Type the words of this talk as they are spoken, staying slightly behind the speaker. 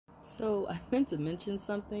So I meant to mention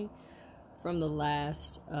something from the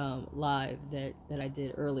last live that I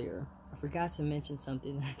did earlier. I forgot to mention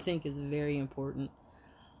something that I think is very important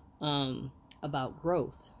about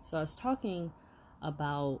growth. So I was talking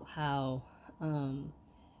about how, in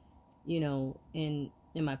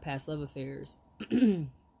my past love affairs,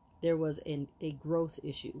 there was a growth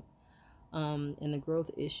issue. And the growth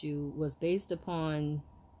issue was based upon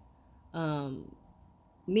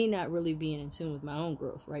me not really being in tune with my own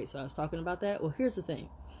growth, right? So I was talking about that. Well, here's the thing.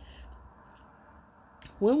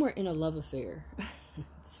 When we're in a love affair,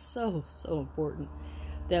 it's so important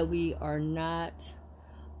that we are not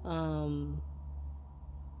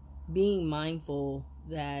being mindful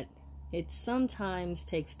that it sometimes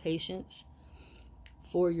takes patience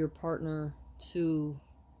for your partner to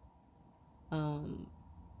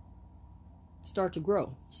start to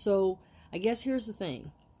grow. So I guess here's the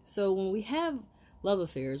thing. So when we have love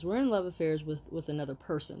affairs, we're in love affairs with another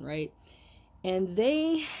person, right? And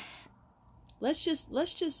let's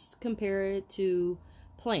just compare it to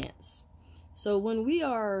plants. So when we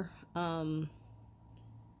are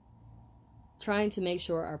trying to make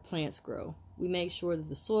sure our plants grow, we make sure that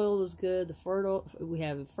the soil is good, we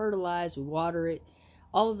have it fertilized, we water it.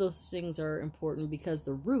 All of those things are important because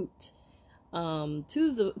the root to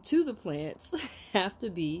the plants have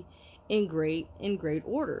to be in great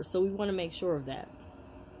order. So we want to make sure of that.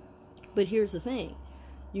 But here's the thing.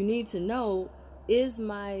 You need to know, is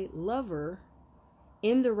my lover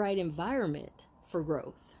in the right environment for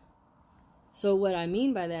growth? So what I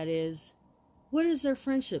mean by that is, what does their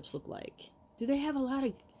friendships look like? Do they have a lot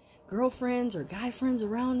of girlfriends or guy friends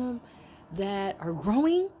around them that are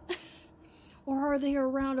growing? Or are they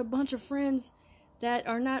around a bunch of friends that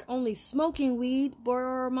are not only smoking weed, but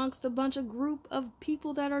are amongst a bunch of group of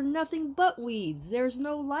people that are nothing but weeds? There's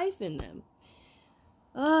no life in them.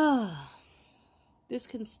 This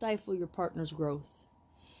can stifle your partner's growth.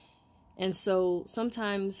 And so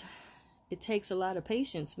sometimes it takes a lot of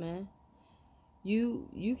patience, man.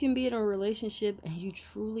 You can be in a relationship and you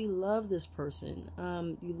truly love this person.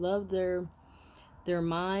 You love their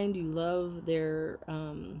mind, you love their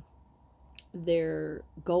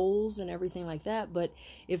goals and everything like that. But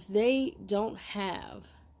if they don't have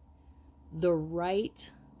the right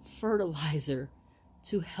fertilizer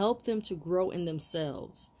to help them to grow in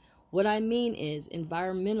themselves, what I mean is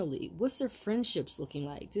environmentally, what's their friendships looking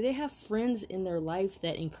like? Do they have friends in their life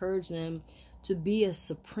that encourage them to be a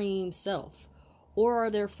supreme self? Or are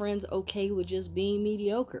their friends okay with just being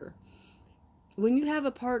mediocre? When you have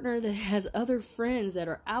a partner that has other friends that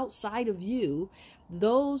are outside of you,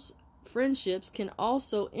 those friendships can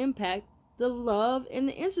also impact the love and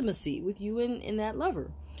the intimacy with you and that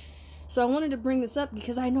lover. So I wanted to bring this up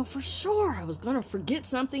because I know for sure I was going to forget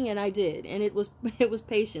something, and I did. And it was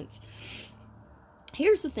patience.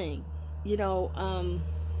 Here's the thing. We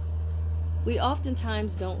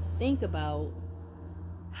oftentimes don't think about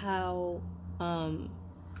how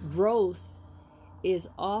growth is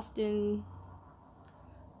often...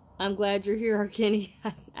 I'm glad you're here, Kenny.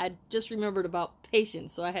 I just remembered about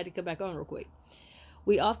patience, so I had to come back on real quick.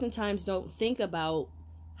 We oftentimes don't think about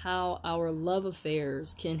how our love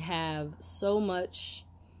affairs can have so much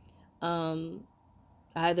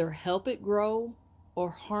either help it grow or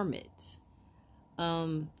harm it.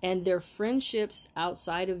 And their friendships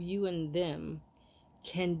outside of you and them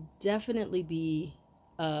can definitely be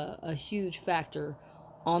a huge factor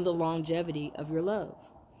on the longevity of your love.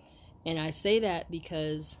 And I say that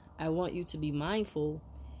because I want you to be mindful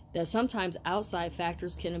that sometimes outside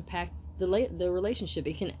factors can impact the relationship.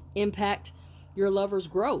 It can impact your lover's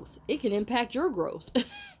growth. It can impact your growth.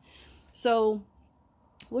 So,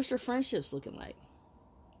 what's your friendships looking like?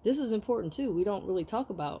 This is important too. We don't really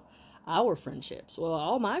talk about our friendships. Well,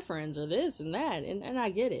 all my friends are this and that, and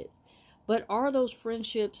I get it. But are those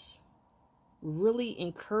friendships really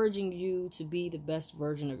encouraging you to be the best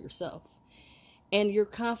version of yourself? And your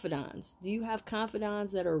confidants. Do you have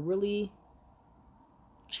confidants that are really,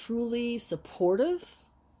 truly supportive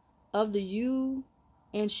of the you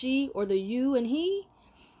and she, or the you and he?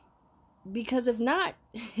 Because if not,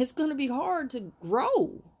 it's going to be hard to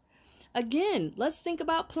grow. Again, let's think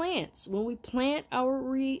about plants. When we plant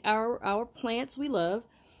our plants we love,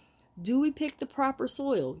 do we pick the proper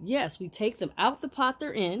soil? Yes, we take them out the pot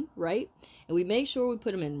they're in, right? And we make sure we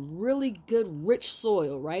put them in really good, rich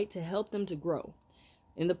soil, right? To help them to grow.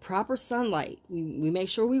 In the proper sunlight. We make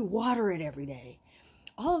sure we water it every day.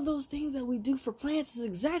 All of those things that we do for plants is the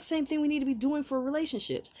exact same thing we need to be doing for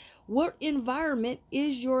relationships. What environment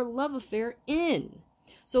is your love affair in?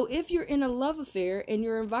 So if you're in a love affair and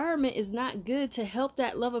your environment is not good to help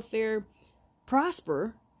that love affair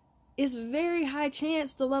prosper, it's very high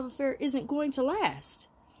chance the love affair isn't going to last.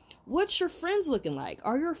 What's your friends looking like?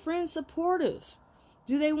 Are your friends supportive?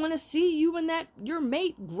 Do they want to see you and that your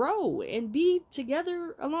mate grow and be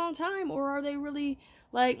together a long time? Or are they really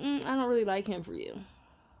like, I don't really like him for you.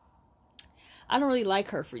 I don't really like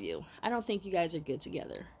her for you. I don't think you guys are good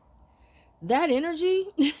together. That energy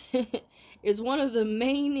is one of the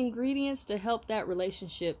main ingredients to help that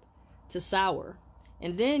relationship to sour.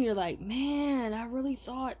 And then you're like, man, I really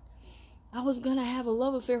thought I was going to have a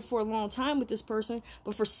love affair for a long time with this person,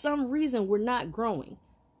 but for some reason we're not growing.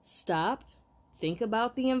 Stop. Think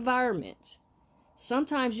about the environment.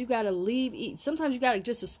 Sometimes you got to leave. Sometimes you got to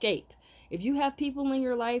just escape. If you have people in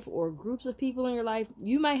your life or groups of people in your life,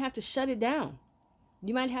 you might have to shut it down.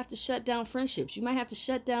 You might have to shut down friendships. You might have to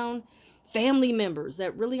shut down family members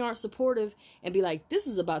that really aren't supportive and be like, this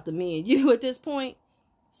is about the me and you at this point.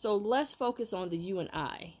 So let's focus on the you and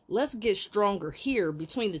I. Let's get stronger here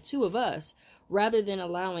between the two of us rather than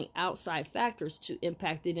allowing outside factors to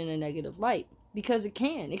impact it in a negative light, because it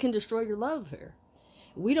can destroy your love affair.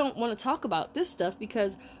 We don't want to talk about this stuff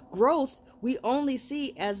because growth we only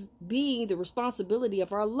see as being the responsibility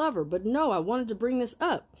of our lover. But no, I wanted to bring this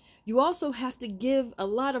up. You also have to give a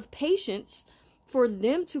lot of patience for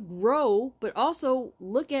them to grow, but also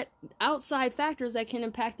look at outside factors that can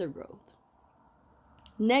impact their growth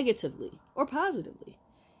negatively or positively.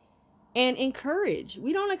 And encourage.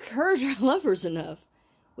 We don't encourage our lovers enough.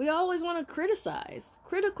 We always want to criticize.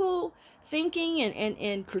 Critical thinking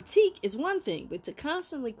and critique is one thing, but to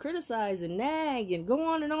constantly criticize and nag and go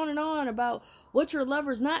on and on and on about what your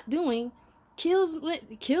lover's not doing kills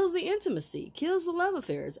the intimacy, kills the love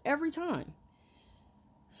affairs every time.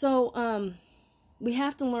 So we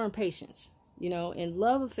have to learn patience. In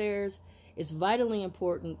love affairs, it's vitally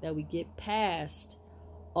important that we get past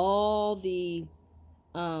all the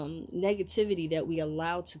negativity that we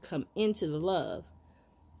allow to come into the love.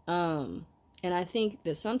 And I think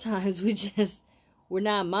that sometimes we're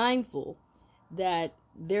not mindful that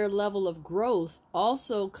their level of growth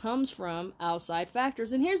also comes from outside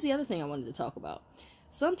factors. And here's the other thing I wanted to talk about.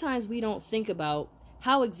 Sometimes we don't think about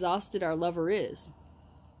how exhausted our lover is.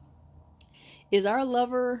 Is our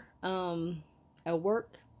lover at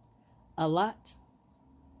work a lot?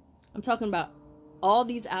 I'm talking about all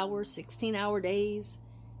these hours, 16-hour days,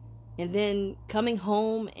 and then coming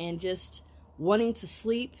home and just wanting to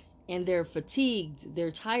sleep, and they're fatigued,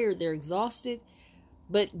 they're tired, they're exhausted,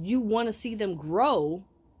 but you want to see them grow.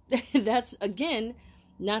 That's, again,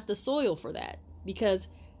 not the soil for that, because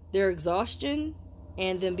their exhaustion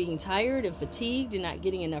and them being tired and fatigued and not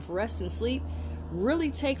getting enough rest and sleep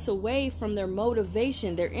really takes away from their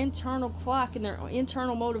motivation, their internal clock and their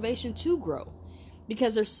internal motivation to grow,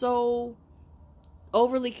 because they're so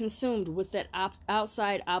overly consumed with that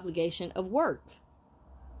outside obligation of work.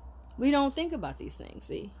 We don't think about these things,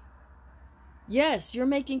 see? Yes, you're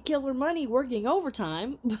making killer money working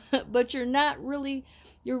overtime, but you're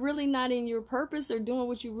really not in your purpose or doing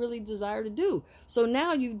what you really desire to do. So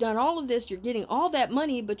now you've done all of this, you're getting all that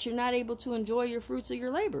money, but you're not able to enjoy your fruits of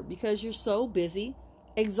your labor because you're so busy,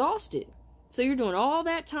 exhausted. So you're doing all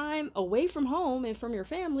that time away from home and from your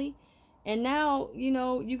family, and now,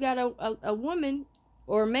 you got a woman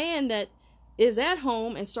or a man that is at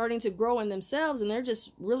home and starting to grow in themselves, and they're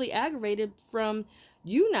just really aggravated from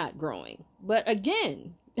you not growing. But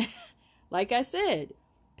again, like I said,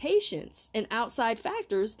 patience and outside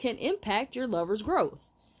factors can impact your lover's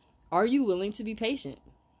growth. Are you willing to be patient?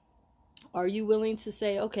 Are you willing to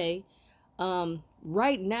say, okay,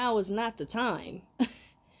 right now is not the time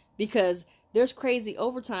because there's crazy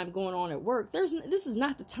overtime going on at work. This is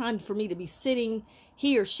not the time for me to be sitting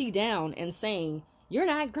he or she down and saying, you're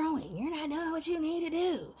not growing. You're not doing what you need to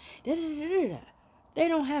do. Da, da, da, da, da. They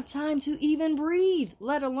don't have time to even breathe,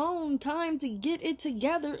 let alone time to get it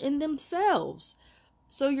together in themselves.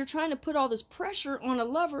 So you're trying to put all this pressure on a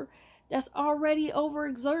lover that's already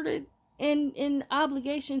overexerted and in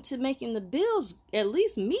obligation to making the bills at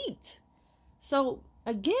least meet. So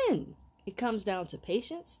again, it comes down to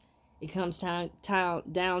patience. It comes down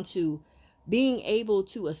to being able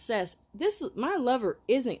to assess this. My lover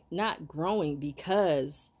isn't not growing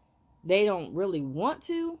because they don't really want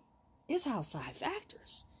to. It's outside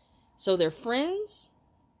factors. So their friends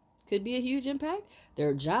could be a huge impact.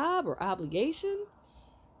 Their job or obligation,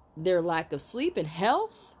 their lack of sleep and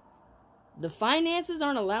health, the finances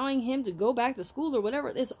aren't allowing him to go back to school or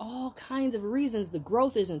whatever. There's all kinds of reasons the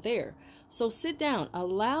growth isn't there. So sit down,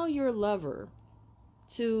 allow your lover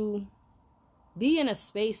to be in a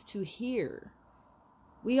space to hear.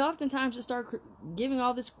 We oftentimes just start giving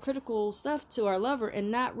all this critical stuff to our lover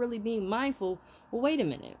and not really being mindful. Well, wait a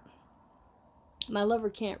minute. my lover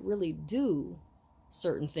can't really do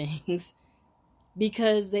certain things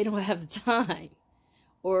because they don't have the time.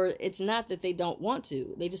 Or it's not that they don't want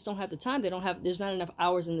to. They just don't have the time. There's not enough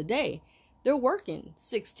hours in the day. They're working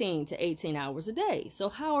 16 to 18 hours a day. So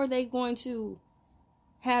how are they going to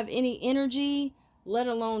have any energy, let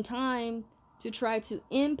alone time, to try to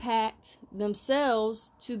impact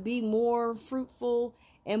themselves to be more fruitful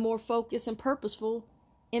and more focused and purposeful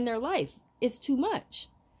in their life? It's too much.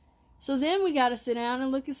 So then we got to sit down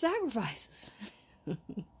and look at sacrifices.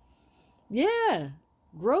 Yeah,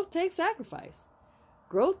 growth takes sacrifice.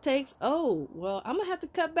 Growth takes, oh, well, I'm going to have to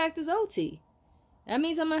cut back this OT. That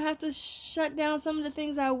means I'm going to have to shut down some of the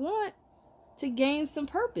things I want to gain some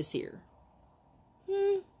purpose here.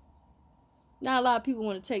 Not a lot of people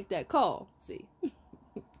want to take that call. See,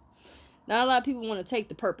 not a lot of people want to take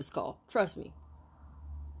the purpose call. Trust me.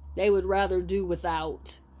 They would rather do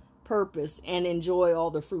without purpose and enjoy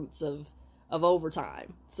all the fruits of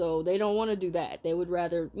overtime. So they don't want to do that. They would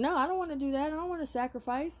rather, no, I don't want to do that. I don't want to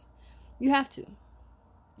sacrifice. You have to.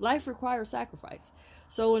 Life requires sacrifice.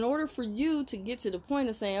 So in order for you to get to the point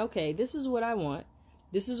of saying, okay, this is what I want,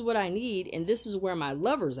 this is what I need, and this is where my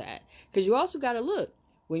lover's at. Because you also got to look,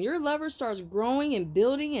 when your lover starts growing and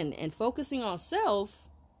building and focusing on self,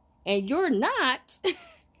 and you're not,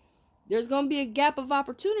 there's going to be a gap of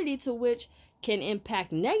opportunity to which can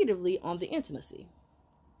impact negatively on the intimacy.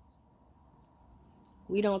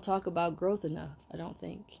 We don't talk about growth enough, I don't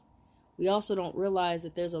think. We also don't realize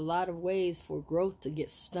that there's a lot of ways for growth to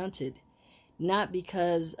get stunted. Not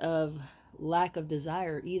because of lack of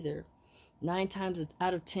desire either. 9 times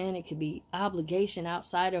out of 10, it could be obligation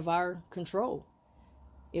outside of our control.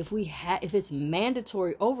 If it's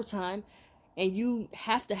mandatory overtime and you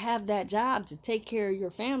have to have that job to take care of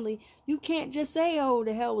your family, you can't just say, oh,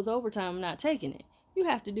 the hell with overtime, I'm not taking it. You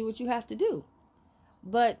have to do what you have to do.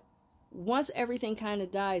 But once everything kind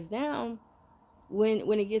of dies down,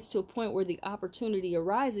 when it gets to a point where the opportunity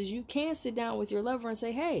arises, you can sit down with your lover and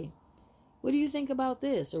say, hey, what do you think about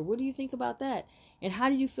this? Or what do you think about that? And how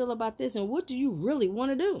do you feel about this? And what do you really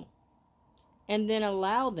want to do? And then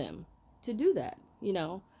allow them to do that,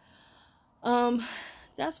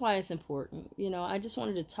 That's why it's important. I just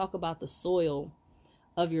wanted to talk about the soil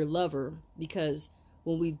of your lover, because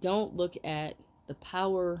when we don't look at the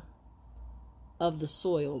power of the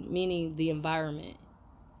soil, meaning the environment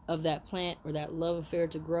of that plant or that love affair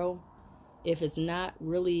to grow, if it's not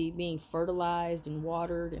really being fertilized and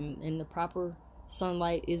watered and the proper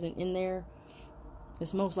sunlight isn't in there,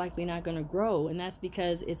 it's most likely not going to grow. And that's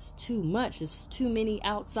because it's too much. It's too many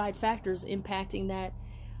outside factors impacting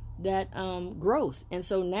that growth. And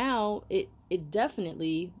so now it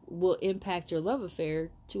definitely will impact your love affair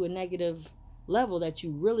to a negative level that you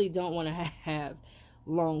really don't want to have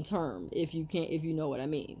long term, if you know what I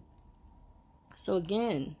mean. So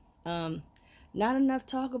again, not enough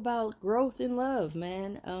talk about growth in love,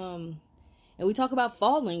 man. And we talk about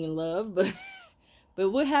falling in love, but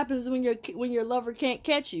what happens when your lover can't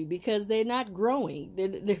catch you because they're not growing?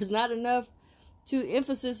 There's not enough to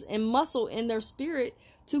emphasis and muscle in their spirit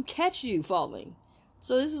to catch you falling.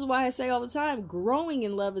 So this is why I say all the time, growing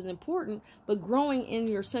in love is important, but growing in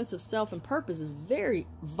your sense of self and purpose is very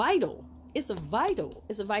vital. It's a vitality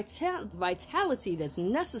that's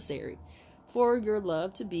necessary for your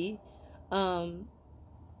love to be to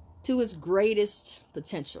its greatest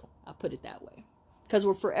potential. I'll put it that way. Because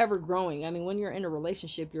we're forever growing. I mean, when you're in a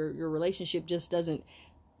relationship, your relationship just doesn't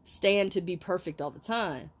stand to be perfect all the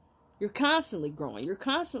time. You're constantly growing. You're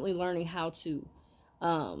constantly learning how to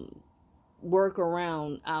work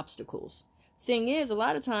around obstacles. Thing is, a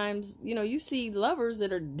lot of times, you see lovers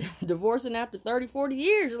that are divorcing after 30, 40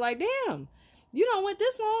 years. You're like, damn, you don't went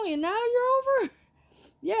this long and now you're over?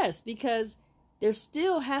 Yes, because there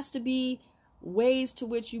still has to be ways to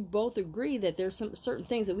which you both agree that there's some certain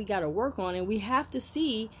things that we got to work on, and we have to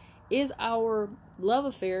see, is our love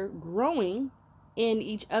affair growing in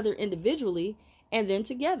each other individually and then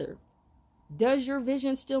together? Does your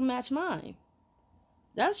vision still match mine?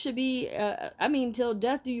 That should be, till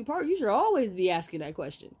death do you part, you should always be asking that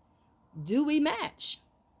question. Do we match?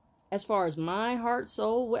 As far as mind, heart,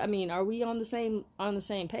 soul, are we on the same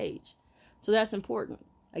page? So that's important.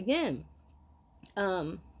 Again,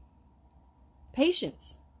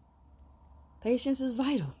 patience. Patience is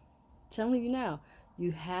vital. I'm telling you now,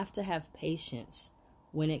 you have to have patience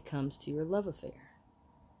when it comes to your love affair.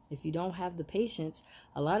 If you don't have the patience,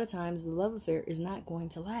 a lot of times the love affair is not going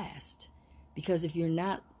to last. Because if you're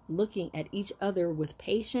not looking at each other with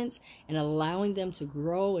patience and allowing them to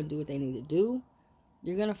grow and do what they need to do,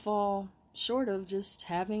 you're going to fall short of just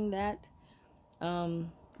having that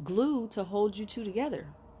glue to hold you two together,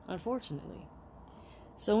 unfortunately.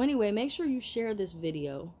 So anyway, make sure you share this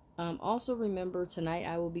video. Also remember, tonight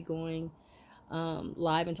I will be going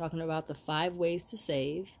live and talking about the 5 ways to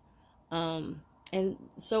save. And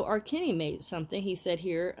so our Kenny made something. He said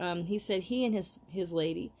here, he said he and his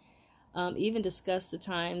lady even discussed the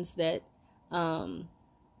times that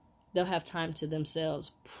they'll have time to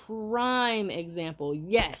themselves. Prime example.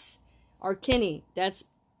 Yes, our Kenny, that's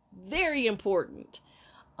very important.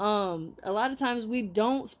 A lot of times we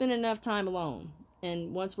don't spend enough time alone.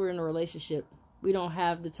 And once we're in a relationship, we don't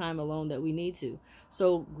have the time alone that we need to.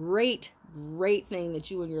 So great thing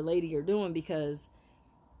that you and your lady are doing, because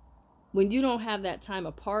when you don't have that time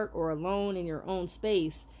apart or alone in your own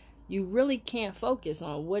space, you really can't focus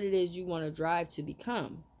on what it is you want to drive to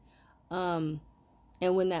become. And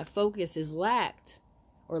when that focus is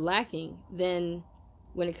lacking, then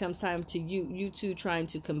when it comes time to you two trying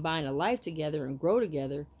to combine a life together and grow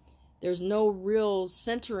together, there's no real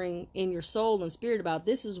centering in your soul and spirit about,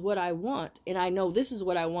 this is what I want, and I know this is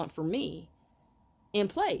what I want for me, in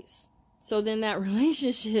place. So then that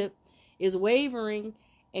relationship is wavering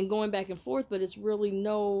and going back and forth, but it's really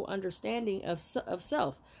no understanding of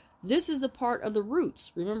self. This is the part of the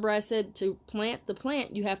roots. Remember I said to plant the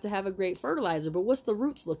plant, you have to have a great fertilizer, but what's the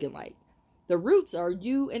roots looking like? The roots are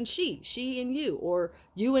you and she and you, or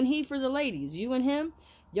you and he for the ladies, you and him.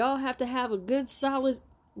 Y'all have to have a good solid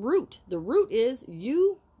root. The root is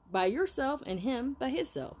you by yourself and him by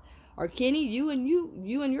himself. Or Kenny, you and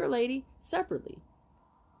your lady separately.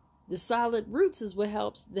 The solid roots is what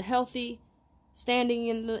helps the healthy standing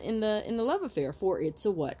in the love affair for it to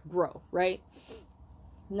what? Grow, right?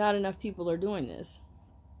 Not enough people are doing this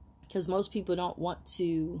because most people don't want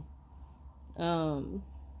to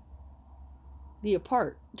be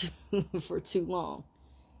apart for too long,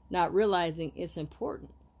 not realizing it's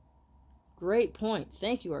important. Great point.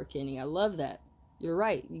 Thank you, Kenny. I love that. You're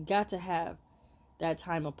right. You got to have that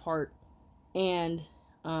time apart, and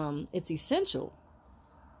it's essential.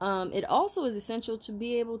 It also is essential to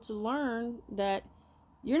be able to learn that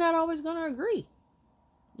you're not always going to agree.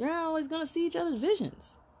 You're not always going to see each other's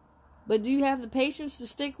visions. But do you have the patience to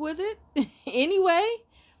stick with it anyway?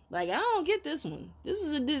 Like, I don't get this one. This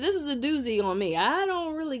is a doozy on me. I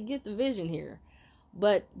don't really get the vision here.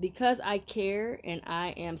 But because I care and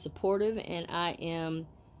I am supportive and I am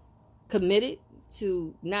committed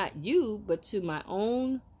to not you, but to my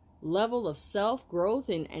own level of self-growth,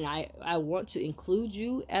 and I want to include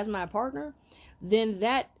you as my partner, then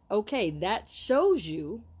that shows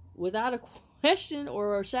you without a question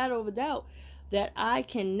or a shadow of a doubt that I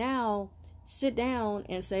can now sit down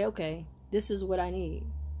and say, okay, this is what I need.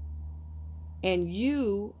 And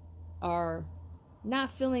you are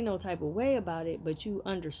not feeling no type of way about it, but you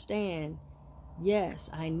understand,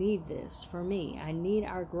 yes, I need this for me. I need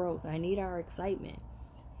our growth. I need our excitement.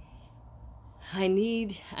 I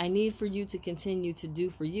need for you to continue to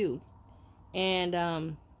do for you. And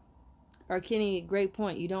Kenny, great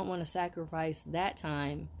point. You don't want to sacrifice that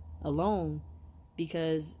time alone,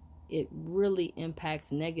 because it really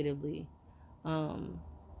impacts negatively the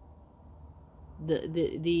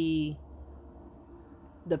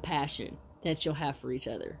passion that you'll have for each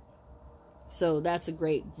other. So that's a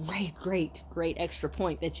great extra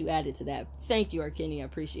point that you added to that. Thank you, Kenny. I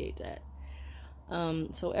appreciate that.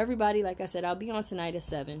 So everybody, like I said, I'll be on tonight at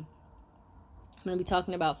 7. I'm going to be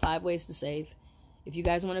talking about 5 ways to save. If you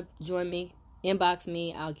guys want to join me, inbox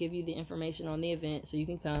me. I'll give you the information on the event so you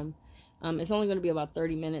can come. It's only going to be about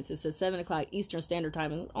 30 minutes. It's at 7 o'clock Eastern Standard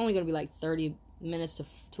Time. It's only going to be like 30 minutes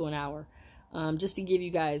to an hour, just to give you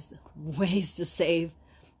guys ways to save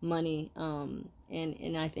money.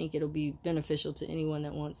 And I think it'll be beneficial to anyone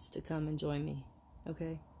that wants to come and join me.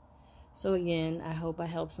 Okay. So again, I hope I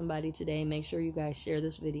helped somebody today. Make sure you guys share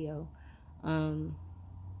this video,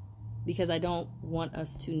 because I don't want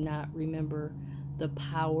us to not remember the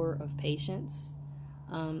power of patience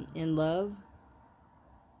and love.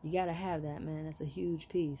 You got to have that, man. That's a huge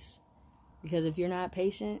piece. Because if you're not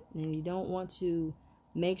patient and you don't want to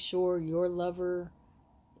make sure your lover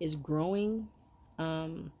is growing,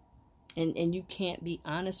 and you can't be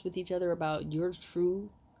honest with each other about your true,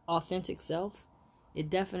 authentic self, it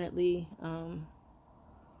definitely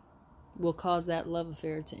will cause that love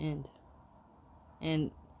affair to end. And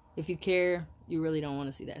if you care, you really don't want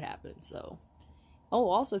to see that happen. So,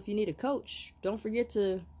 also, if you need a coach, don't forget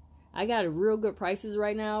I got a real good prices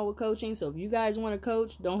right now with coaching. So if you guys want a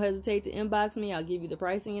coach, don't hesitate to inbox me. I'll give you the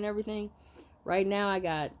pricing and everything. Right now, I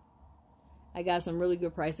got some really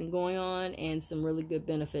good pricing going on and some really good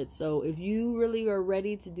benefits. So if you really are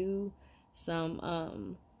ready to do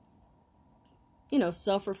some,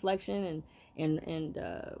 self-reflection and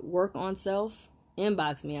work on self,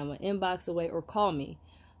 inbox me. I'm an inbox away, or call me.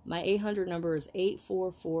 My 800 number is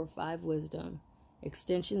 8445 Wisdom,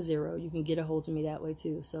 extension 0. You can get a hold of me that way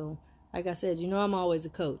too. So, like I said, you know I'm always a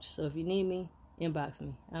coach. So if you need me, inbox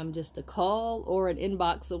me. I'm just a call or an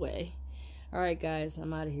inbox away. All right, guys,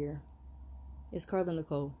 I'm out of here. It's Carla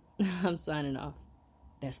Nicole. I'm signing off.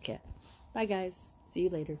 Best cat. Bye, guys. See you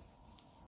later.